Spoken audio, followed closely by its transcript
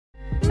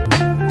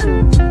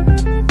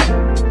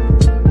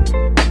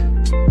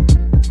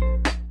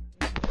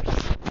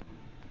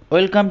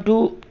Welcome to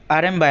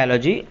RM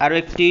biology. আরও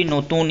একটি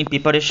নতুন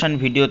প্রিপারেশন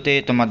ভিডিওতে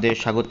তোমাদের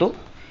স্বাগত।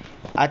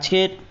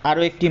 আজকের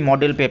আরও একটি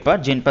মডেল পেপার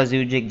জেনপাস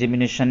ইউজি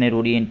এক্সামিনেশনের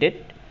ওরিয়েন্টেড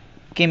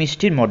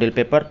কেমিস্ট্রির মডেল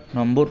পেপার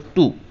নম্বর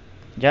 2।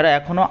 যারা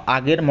এখনও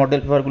আগের মডেল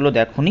পেপারগুলো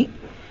দেখোনি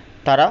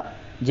তারা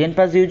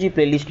জেনপাস ইউজি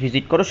প্লেলিস্ট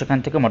ভিজিট করো, সেখান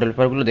থেকে মডেল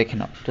পেপারগুলো দেখে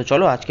নাও। তো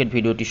চলো আজকের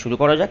ভিডিওটি শুরু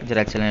করা যাক।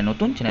 যারা চ্যানেলে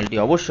নতুন, চ্যানেলটি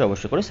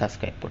অবশ্যই করে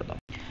সাবস্ক্রাইব করে দাও।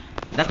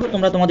 দেখো,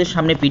 তোমরা তোমাদের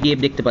সামনে পিডিএফ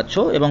দেখতে পাচ্ছ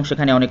এবং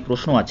সেখানে অনেক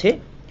প্রশ্ন আছে।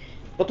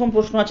 প্রথম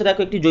প্রশ্ন আছে,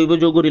 দেখো, একটি জৈব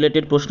যৌগ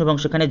রিলেটেড প্রশ্ন এবং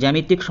সেখানে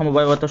জ্যামিতিক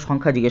সমবায়বতার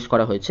সংখ্যা জিজ্ঞেস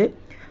করা হয়েছে।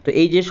 তো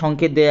এই যে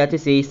সংকেত দেওয়া আছে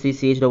CH3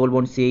 CH double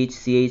bond CH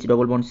CH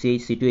double bond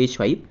CH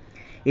C2H5,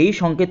 এই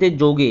সংকেতের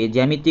যৌগে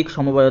জ্যামিতিক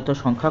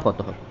সমবায়তার সংখ্যা কত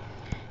হবে?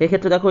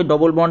 এক্ষেত্রে দেখো, ওই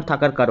ডবল বন্ড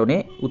থাকার কারণে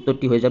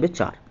উত্তরটি হয়ে যাবে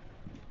 4।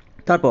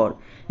 তারপর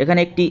এখানে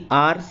একটি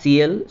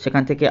RCl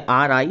সেখান থেকে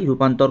RI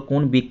রূপান্তর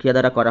কোন বিক্রিয়া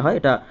দ্বারা করা হয়?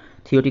 এটা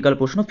থিওরিটিক্যাল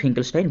প্রশ্ন,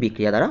 ফিঙ্কেলস্টাইন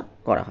বিক্রিয়া দ্বারা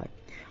করা হয়।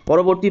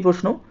 পরবর্তী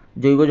প্রশ্ন,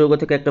 জৈব যৌগ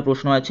থেকে একটা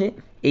প্রশ্ন আছে।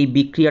 এই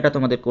বিক্রিয়াটা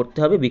তোমাদের করতে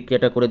হবে,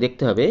 বিক্রিয়াটা করে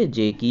দেখতে হবে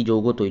যে কি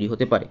যৌগ তৈরি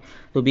হতে পারে।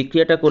 তো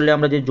বিক্রিয়াটা করলে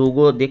আমরা যে যৌগ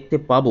দেখতে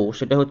পাবো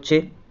সেটা হচ্ছে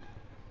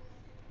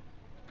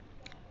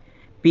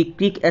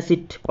পিক্রিক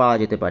অ্যাসিড পাওয়া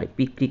যেতে পারে,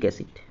 পিক্রিক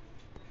অ্যাসিড।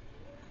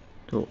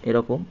 তো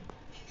এরকম,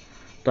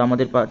 তো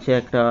আমাদের পাশে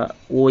একটা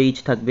OH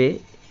থাকবে,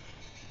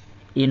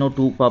 NO2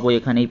 পাবো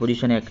এখানে এই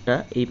পজিশনে একটা,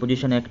 এই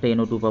পজিশনে একটা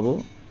NO2 পাবো,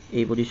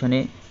 এই পজিশনে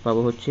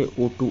পাবো হচ্ছে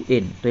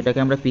O2N। তো এটাকে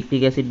আমরা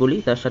পিক্রিক অ্যাসিড বলি।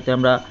 তার সাথে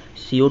আমরা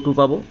CO2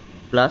 পাবো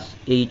প্লাস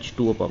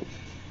H2O পাবো।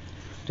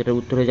 তো এটার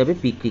উত্তর হয়ে যাবে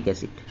পিক্রিক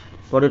অ্যাসিড।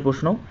 পরের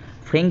প্রশ্ন,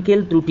 ফ্রেঙ্কেল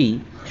ত্রুটি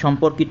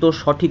সম্পর্কিত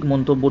সঠিক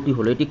মন্তব্যটি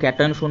হলো, এটি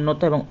ক্যাটায়ন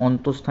শূন্যতা এবং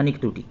অন্তঃস্থানিক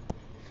ত্রুটি।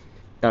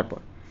 তারপর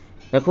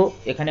দেখো,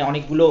 এখানে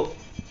অনেকগুলো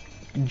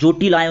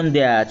জটিল আয়ন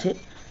দেয়া আছে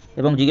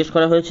এবং জিজ্ঞেস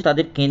করা হয়েছে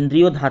তাদের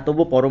কেন্দ্রীয় ধাতব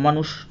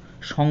পরমাণু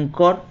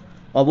সংকর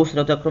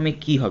অবস্থাক্রমে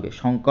কী হবে,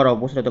 সংকর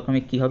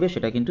অবস্থাক্রমে কী হবে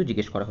সেটা কিন্তু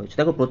জিজ্ঞেস করা হয়েছে।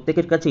 দেখো,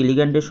 প্রত্যেকের কাছে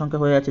ইলিগ্যান্ডের সংখ্যা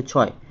হয়ে আছে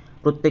 6,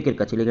 প্রত্যেকের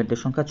কাছে ইলিগ্যান্ডের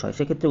সংখ্যা 6।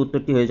 সেক্ষেত্রে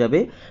উত্তরটি হয়ে যাবে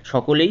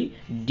সকলেই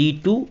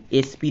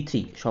D2sp3,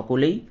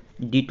 সকলেই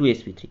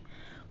D2sp3।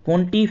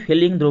 কোনটি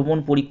ফেলিং দ্রবণ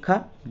পরীক্ষা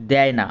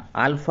দেয় না?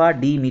 আলফা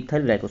ডি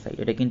মিথাইল গ্লাইকোসাইড,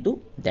 এটা কিন্তু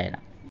দেয় না।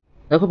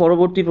 দেখো,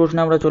 পরবর্তী প্রশ্নে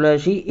আমরা চলে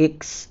আসি।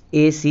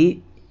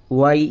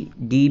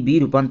 XACYDB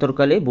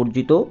রূপান্তরকালে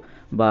বর্জিত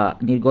বা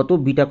নির্গত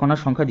বিটা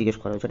কণার সংখ্যা জিজ্ঞেস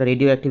করা হয়েছে। এটা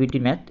রেডিও অ্যাক্টিভিটি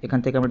ম্যাথ। এখান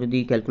থেকে আমরা যদি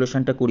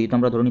ক্যালকুলেশনটা করি তো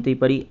আমরা ধরে নিতেই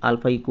পারি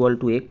alpha equal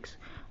to x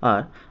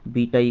R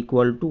beta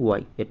equal to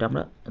Y, এটা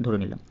আমরা ধরে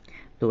নিলাম।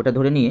 তো এটা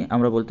ধরে নিয়ে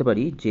আমরা বলতে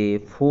পারি যে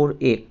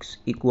 4x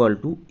equal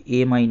to a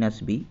minus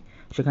B.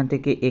 সেখান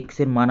থেকে এক্স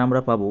এর মান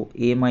আমরা পাবো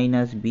a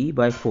minus B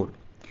by 4।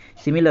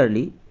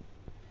 Similarly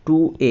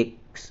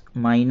 2x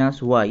minus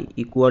Y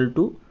equal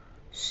to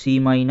c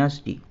minus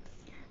D.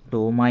 তো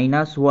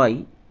minus Y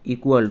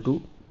equal to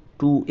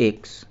 2x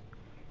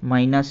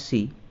minus c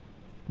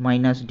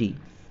minus D,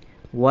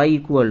 Y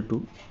equal to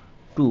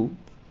 2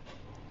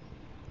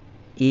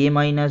 a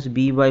minus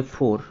B by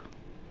 4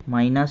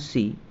 minus c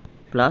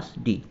plus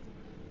D.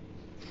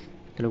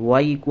 তাহলে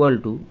Y equal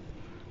to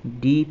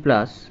D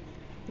plus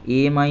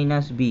a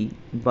minus B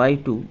by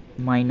 2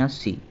 minus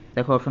c।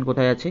 দেখো option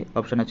কোথায় আছে?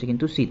 Option আছে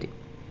কিন্তু সিতে।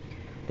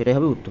 এটাই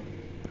হবে উত্তর।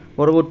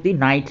 পরবর্তী,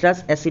 নাইট্রাস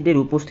অ্যাসিডের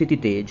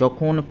উপস্থিতিতে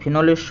যখন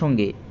ফেনলের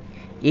সঙ্গে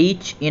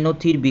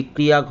HNO3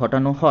 বিক্রিয়া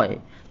ঘটানো হয়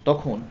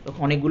তখন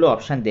অনেকগুলো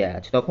অপশান দেওয়া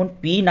আছে, তখন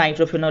পি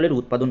নাইট্রোফেনলের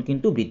উৎপাদন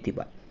কিন্তু বৃদ্ধি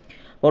পায়।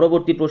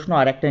 পরবর্তী প্রশ্ন,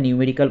 আর একটা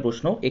নিউমেরিক্যাল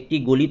প্রশ্ন। একটি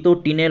গলিত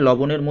টিনে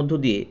লবণের মধ্য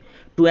দিয়ে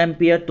 2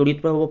 অ্যাম্পিয়ার তড়িৎ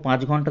প্রবাহ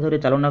 5 ঘন্টা ধরে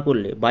চালনা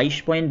করলে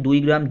 22.2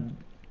 গ্রাম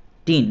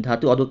টিন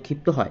ধাতু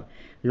অধক্ষিপ্ত হয়।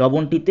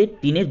 লবণটিতে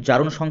টিনের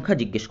জারণ সংখ্যা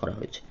জিজ্ঞেস করা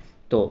হয়েছে।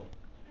 তো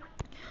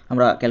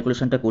আমরা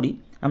ক্যালকুলেশনটা করি।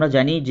 আমরা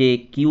জানি যে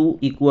Q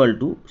equal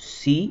to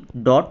C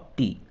dot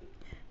T.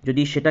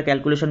 যদি সেটা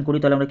ক্যালকুলেশন করি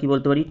তাহলে আমরা কি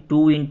বলতে পারি?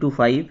 2 ×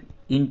 5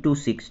 ×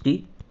 60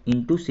 ×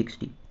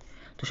 60।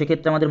 তো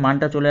সেক্ষেত্রে আমাদের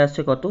মানটা চলে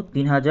আসছে কত?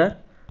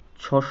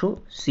 3600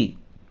 সি।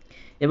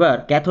 এবার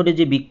ক্যাথোডে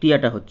যে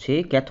বিক্রিয়াটা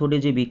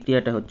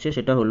হচ্ছে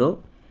সেটা হলো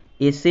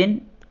এসএন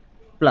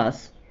প্লাস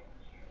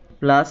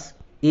প্লাস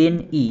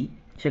এনই,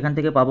 সেখান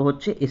থেকে পাবো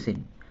হচ্ছে এসএন।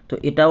 তো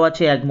এটাও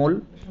আছে 1 মোল,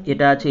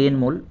 এটা আছে এন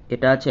মোল,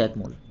 এটা আছে 1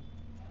 মোল।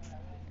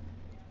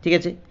 ঠিক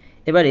আছে,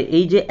 এবারে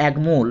এই যে 1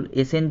 মোল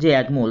এসএন, যে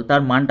 1 মোল,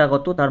 তার মানটা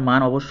কত? তার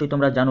মান অবশ্যই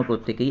তোমরা জানো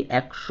প্রত্যেকেই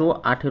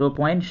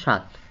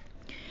 118.7।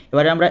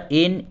 এবারে আমরা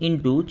এন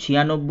ইন্টু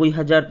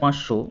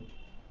 96,500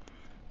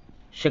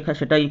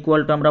 সেটা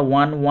ইকুয়াল টু আমরা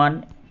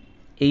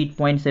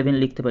 118.7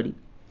 লিখতে পারি।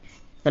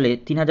 তাহলে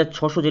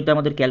 3600 যেটা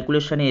আমাদের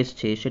ক্যালকুলেশনে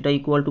এসছে সেটা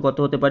ইকুয়াল টু কত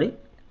হতে পারে?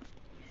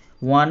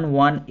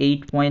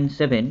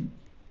 118.7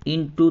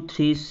 into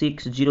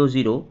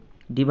 3600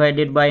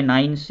 divided by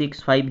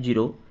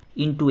 9650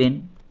 into N.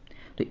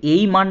 তো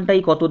এই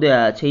মানটাই কত দেয়া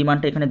আছে? এই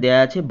মানটা এখানে দেয়া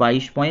আছে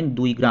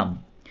 22.2 গ্রাম।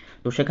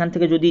 তো সেখান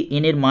থেকে যদি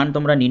এন এর মান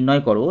তোমরা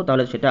নির্ণয় করো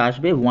তাহলে সেটা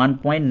আসবে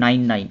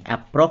 1.99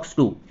 অ্যাপ্রক্স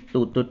 2। তো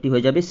উত্তরটি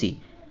হয়ে যাবে সি।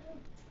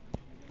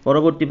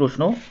 পরবর্তী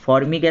প্রশ্ন,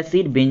 formic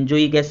acid,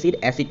 benzoic acid,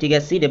 acetic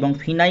acid এবং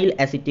ফিনাইল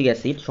অ্যাসিটিক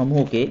অ্যাসিড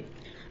সমূহকে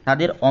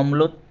তাদের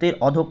অম্লত্বের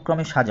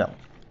অধক্রমে সাজাও।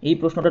 এই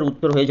প্রশ্নটার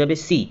উত্তর হয়ে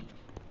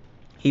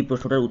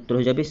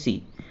যাবে সি।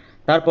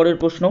 তারপরের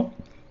প্রশ্ন,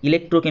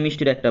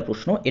 ইলেকট্রোকেমিস্ট্রির একটা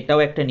প্রশ্ন, এটাও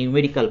একটা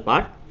নিউমেরিক্যাল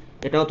পার্ট।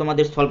 এটাও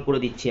তোমাদের সলভ করে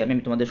দিচ্ছি আমি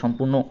তোমাদের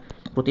সম্পূর্ণ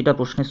প্রতিটা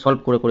প্রশ্নের সলভ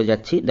করে করে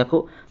যাচ্ছি। দেখো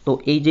তো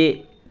এই যে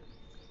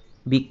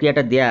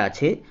বিক্রিয়াটা দেয়া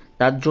আছে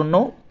তার জন্য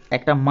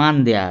একটা মান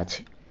দেয়া আছে,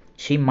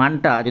 সেই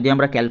মানটা যদি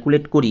আমরা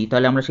ক্যালকুলেট করি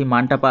তাহলে আমরা সেই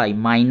মানটা পাই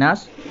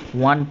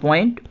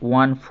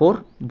 -1.14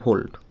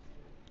 ভোল্ট।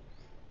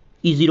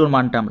 E0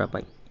 মানটা আমরা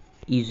পাই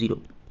E0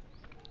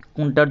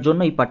 কোনটার জন্য?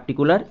 এই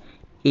পার্টিকুলার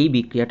এই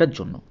বিক্রিয়াটার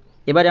জন্য।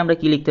 এবারে আমরা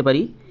কি লিখতে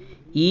পারি?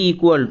 E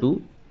equal to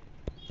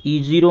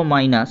E0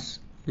 minus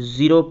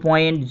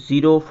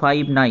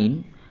 0.059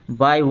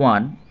 by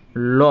 1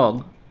 log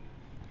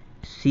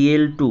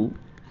CL2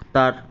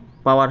 তার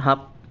পাওয়ার হাফ।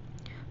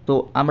 তো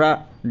আমরা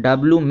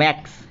W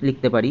ম্যাক্স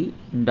লিখতে পারি,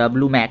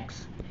 W max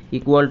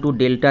equal to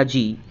delta G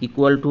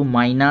equal to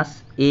minus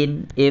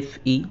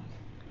NFE।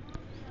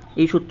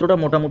 এই সূত্রটা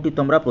মোটামুটি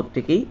তোমরা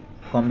প্রত্যেকেই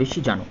কম বেশি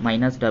জানো,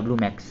 মাইনাস W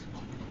ম্যাক্স,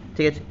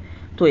 ঠিক আছে।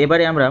 তো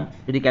এবারে আমরা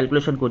যদি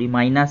ক্যালকুলেশন করি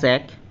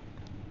 -1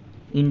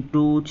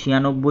 ইন্টু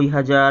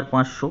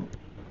 96,500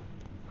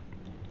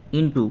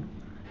 ইন্টু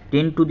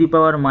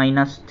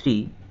 10⁻³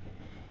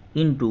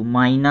 ইন্টু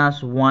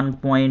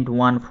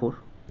 -1.14,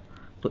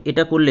 তো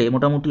এটা করলে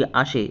মোটামুটি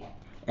আসে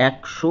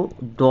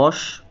 110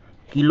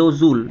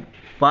 কিলোজুল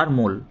পার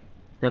মোল।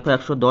 দেখো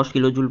 110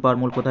 কিলোজুল পার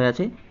মোল কোথায়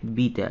আছে?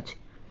 বিতে আছে।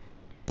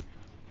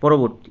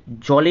 পরবর্তী,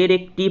 জলের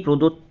একটি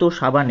প্রদত্ত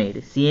সাবানের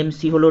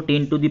সিএমসি হলো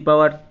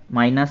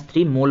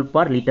 10⁻³ মোল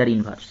পার লিটার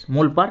ইনভার্স,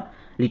 মোল পার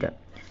লিটার।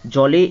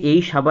 জলে এই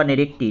সাবানের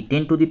একটি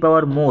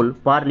 10⁻³ মোল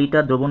পার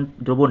লিটার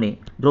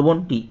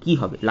দ্রবণটি কি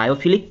হবে?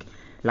 লায়োফিলিক,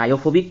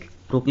 লায়োফোবিক,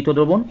 প্রকৃত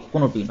দ্রবণ?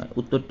 কোনোটি নয়,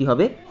 উত্তরটি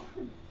হবে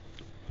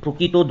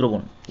প্রকৃত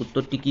দ্রবণ।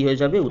 উত্তরটি কি হয়ে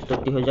যাবে?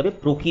 উত্তরটি হয়ে যাবে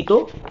প্রকৃত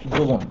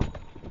দ্রবণ।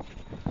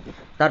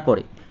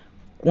 তারপরে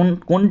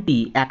কোনটি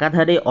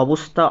একাধারে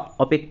অবস্থা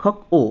অপেক্ষক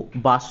ও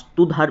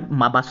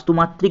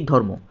বাস্তুমাত্রিক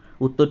ধর্ম?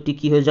 উত্তরটি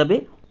কি হয়ে যাবে?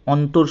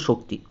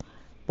 অন্তর্শক্তি।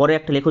 পরে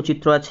একটা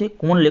লেখচিত্র আছে,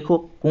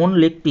 কোন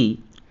লেখটি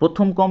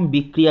প্রথম ক্রম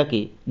বিক্রিয়াকে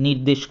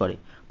নির্দেশ করে?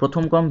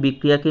 প্রথম ক্রম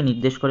বিক্রিয়াকে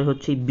নির্দেশ করে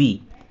হচ্ছে বি।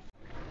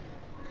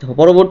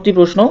 পরবর্তী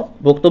প্রশ্ন,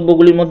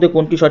 বক্তব্যগুলির মধ্যে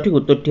কোনটি সঠিক?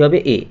 উত্তরটি হবে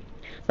এ।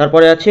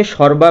 তারপরে আছে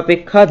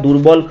সর্বাপেক্ষা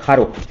দুর্বল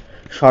ক্ষারক।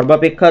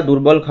 সর্বাপেক্ষা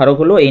দুর্বল ক্ষারক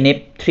হলো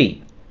NF3।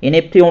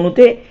 NF3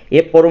 অণুতে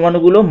F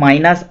পরমাণুগুলো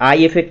 -I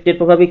এফেক্টের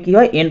প্রভাবে কি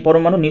হয়? N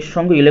পরমাণু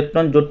নিঃসঙ্গ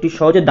ইলেকট্রন জোটটি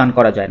সহজে দান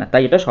করা যায় না,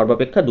 তাই এটা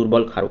সর্বাপেক্ষা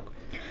দুর্বল ক্ষারক।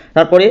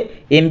 তারপরে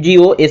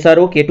MgO,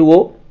 SRO, K2O,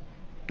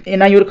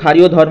 NiOর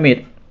ক্ষারীয় ধর্মের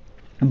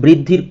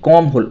বৃদ্ধির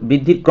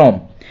ক্রম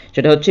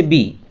সেটা হচ্ছে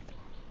বি।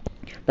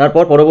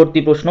 তারপর পরবর্তী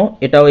প্রশ্ন,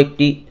 এটাও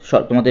একটি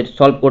তোমাদের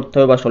সলভ করতে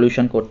হবে বা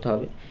সলিউশন করতে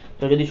হবে।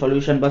 তো যদি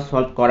সলিউশন বা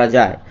সলভ করা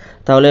যায়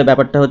তাহলে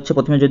ব্যাপারটা হচ্ছে,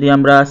 প্রথমে যদি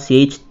আমরা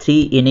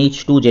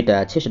CH3NH2 যেটা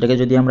আছে সেটাকে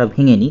যদি আমরা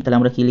ভেঙে নিই তাহলে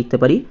আমরা কি লিখতে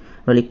পারি?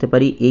 আমরা লিখতে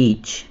পারি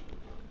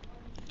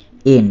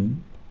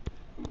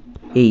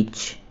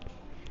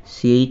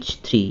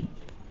HNH3,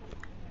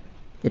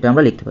 এটা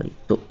আমরা লিখতে পারি।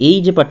 তো এই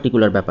যে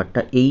পার্টিকুলার ব্যাপারটা,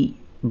 এই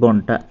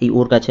বন্ডটা এই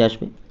ওর কাছে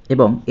আসবে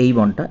এবং এই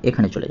বন্ডটা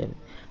এখানে চলে যাবে।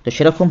 তো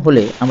সেরকম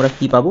হলে আমরা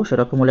কি পাবো?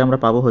 সেরকম হলে আমরা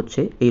পাবো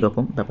হচ্ছে এই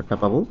রকম ব্যাপারটা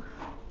পাবো,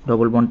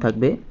 ডবল বন্ড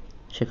থাকবে,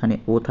 সেখানে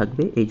ও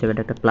থাকবে, এই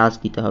জায়গাটা একটা প্লাস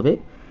দিতে হবে,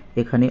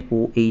 এখানে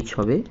OH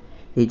হবে,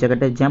 এই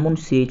জায়গাটায় যেমন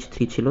CH3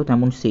 ছিল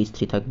তেমন CH3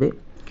 থাকবে,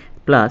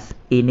 প্লাস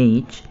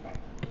NH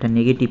একটা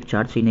নেগেটিভ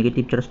চার্জ, এই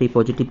নেগেটিভ চার্জটা এই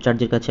পজিটিভ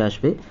চার্জের কাছে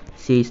আসবে,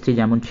 CH3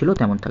 যেমন ছিল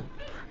তেমন থাকবে।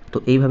 তো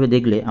এইভাবে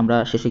দেখলে আমরা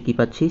শেষে কি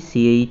পাচ্ছি?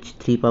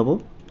 CH3 পাবো,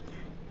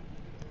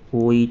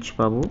 OH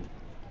পাবো,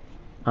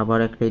 আবার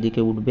একটা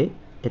এদিকে উঠবে,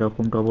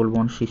 এরকম ডবল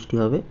বন্ড সৃষ্টি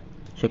হবে,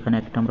 সেখানে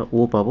একটা আমরা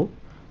O পাবো,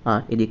 আর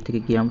এদিক থেকে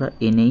কি আমরা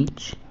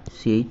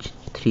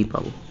NHCH3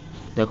 পাবো।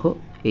 দেখো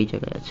এই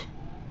জায়গায় আছে,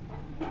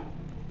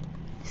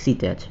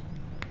 সিতে আছে।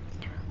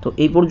 তো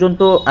এই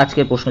পর্যন্ত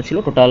আজকের প্রশ্ন ছিল।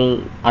 টোটাল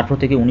 18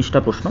 থেকে 19টা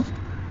প্রশ্ন।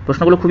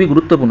 প্রশ্নগুলো খুবই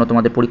গুরুত্বপূর্ণ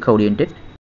তোমাদের পরীক্ষা ওরিয়েন্টেড।